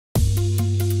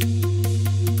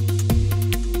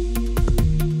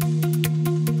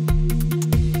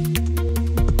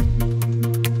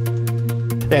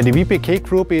Yeah, the VPK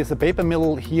Group is a paper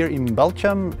mill here in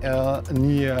Belgium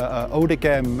near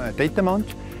Oudegem, Detemont,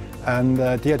 and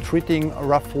they are treating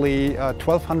roughly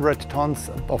 1,200 tons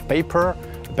of paper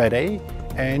per day,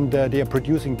 and they are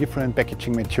producing different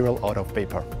packaging material out of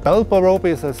paper. Balper rope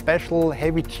is a special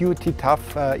heavy-duty,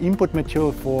 tough input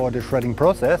material for the shredding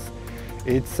process.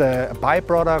 It's a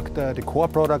byproduct, the core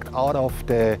product out of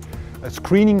the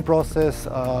screening process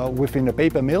within the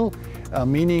paper mill.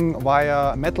 Meaning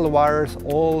via metal wires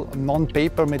all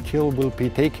non-paper material will be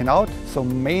taken out, so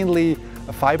mainly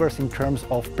fibers in terms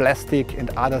of plastic and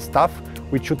other stuff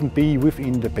which shouldn't be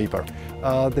within the paper.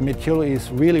 The material is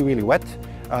really wet,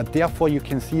 therefore you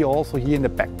can see also here in the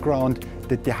background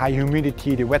that the high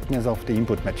humidity, the wetness of the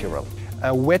input material.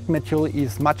 Wet material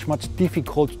is much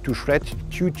difficult to shred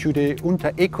due to the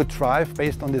Unter-Eco drive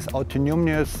based on this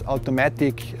autonomous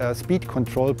automatic speed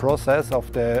control process of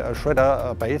the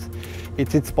shredder base.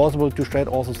 It's possible to shred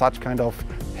also such kind of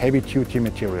heavy-duty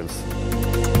materials.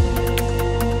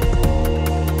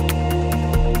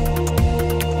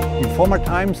 In former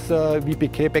times,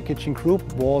 VPK Packaging Group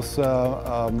was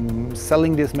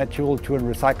selling this material to a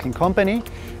recycling company.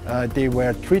 They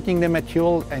were treating the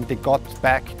material and they got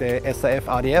back the SRF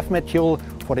RDF material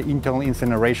for the internal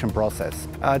incineration process.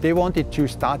 They wanted to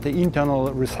start the internal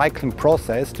recycling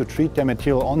process to treat the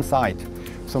material on site.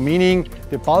 So meaning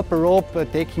the Balper rope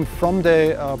taking from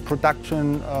the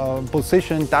production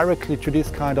position directly to this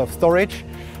kind of storage,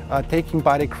 taking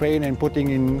by the crane and putting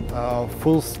in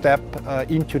full step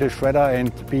into the shredder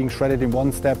and being shredded in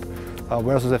one step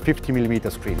versus a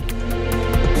 50mm screen.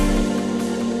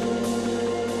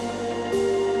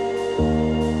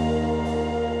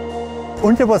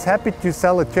 Unter was happy to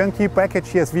sell a turnkey package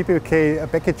here as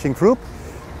VPK Packaging Group.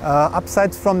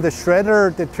 Upsides from the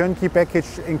shredder, the turnkey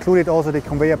package included also the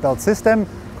conveyor belt system,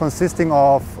 consisting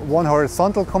of one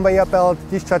horizontal conveyor belt,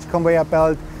 discharge conveyor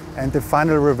belt, and the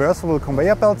final reversible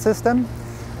conveyor belt system,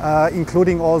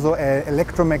 including also an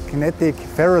electromagnetic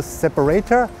ferrous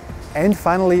separator, and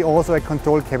finally also a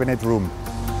control cabinet room.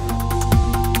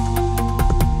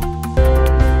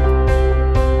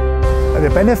 The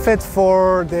benefit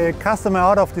for the customer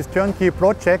out of this turnkey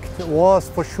project was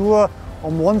for sure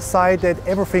on one side that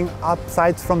everything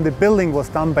upside from the building was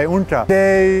done by Unter.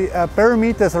 The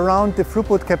parameters around the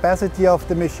throughput capacity of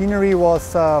the machinery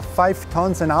was 5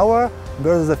 tons an hour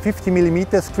versus a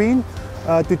 50mm screen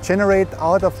to generate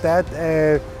out of that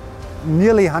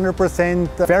nearly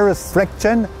 100% ferrous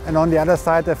fraction, and on the other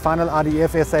side a final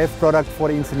RDF SRF product for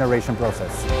the incineration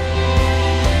process.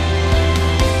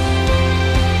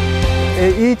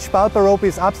 Each Balper rope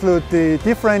is absolutely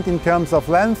different in terms of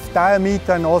length,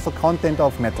 diameter and also content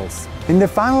of metals. In the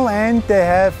final end they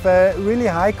have really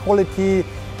high quality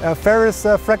ferrous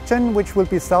fraction which will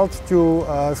be sold to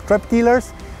scrap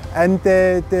dealers, and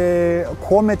the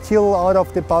core material out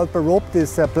of the Balper rope,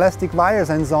 this plastic wires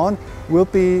and so on, will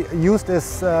be used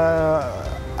as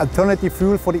alternative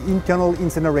fuel for the internal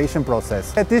incineration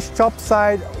process. At this job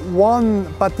site, one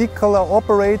particular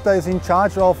operator is in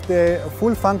charge of the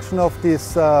full function of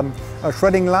this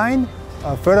shredding line.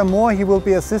 Furthermore, he will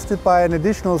be assisted by an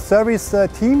additional service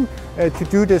team to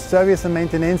do the service and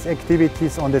maintenance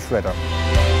activities on the shredder.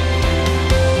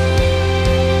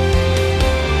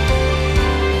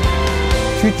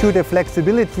 Due to the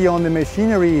flexibility on the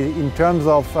machinery in terms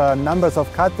of numbers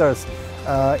of cutters,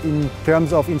 in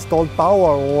terms of installed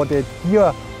power, or the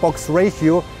gearbox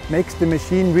ratio, makes the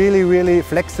machine really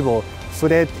flexible, so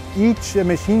that each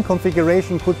machine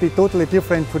configuration could be totally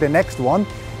different to the next one,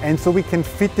 and so we can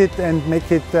fit it and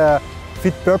make it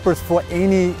fit purpose for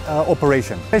any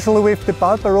operation. Especially with the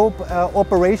Balper rope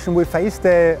operation, we face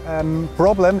the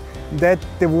problem that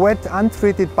the wet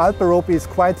untreated Balper rope is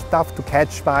quite tough to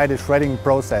catch by the shredding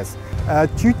process.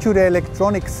 Due to the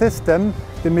electronic system,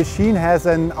 the machine has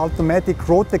an automatic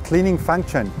rotor cleaning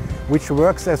function, which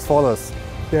works as follows.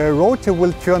 The rotor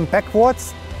will turn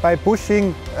backwards by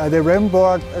pushing the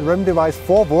ram device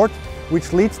forward,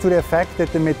 which leads to the effect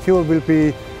that the material will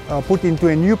be put into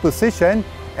a new position,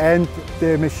 and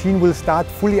the machine will start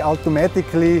fully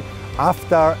automatically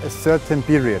after a certain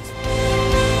period.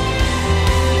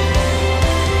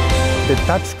 The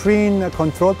touchscreen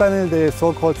control panel, the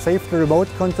so-called safety remote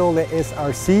control, the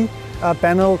SRC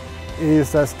panel, is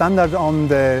standard on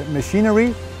the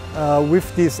machinery.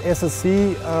 With this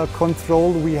SRC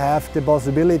control, we have the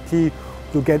possibility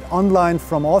to get online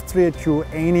from Austria to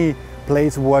any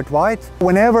place worldwide.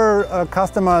 Whenever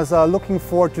customers are looking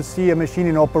for to see a machine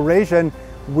in operation,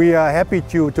 we are happy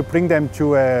to bring them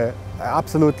to an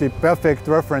absolutely perfect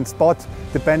reference spot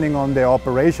depending on their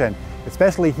operation.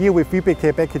 Especially here with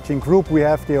VPK Packaging Group, we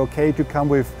have the okay to come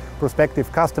with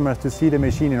prospective customers to see the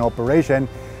machine in operation.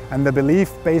 And the belief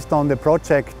based on the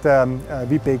project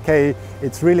VPK,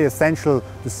 it's really essential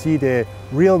to see the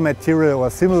real material or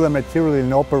similar material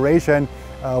in operation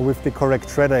with the correct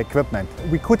shredder equipment.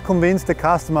 We could convince the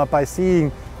customer by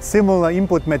seeing similar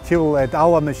input material at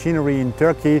our machinery in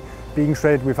Turkey being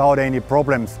shredded without any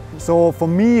problems. So for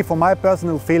me, for my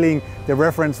personal feeling, the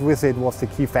reference visit was the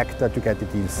key factor to get the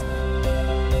deals.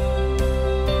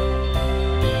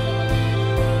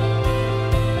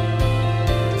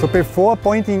 So before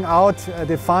pointing out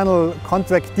the final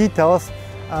contract details,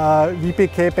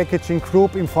 VPK Packaging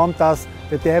Group informed us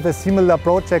that they have a similar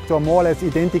project or more or less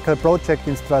identical project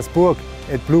in Strasbourg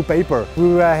at Blue Paper.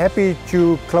 We were happy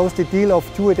to close the deal of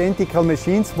 2 identical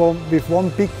machines with one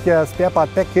big spare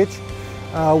part package,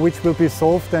 which will be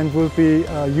solved and will be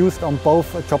used on both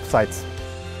job sites.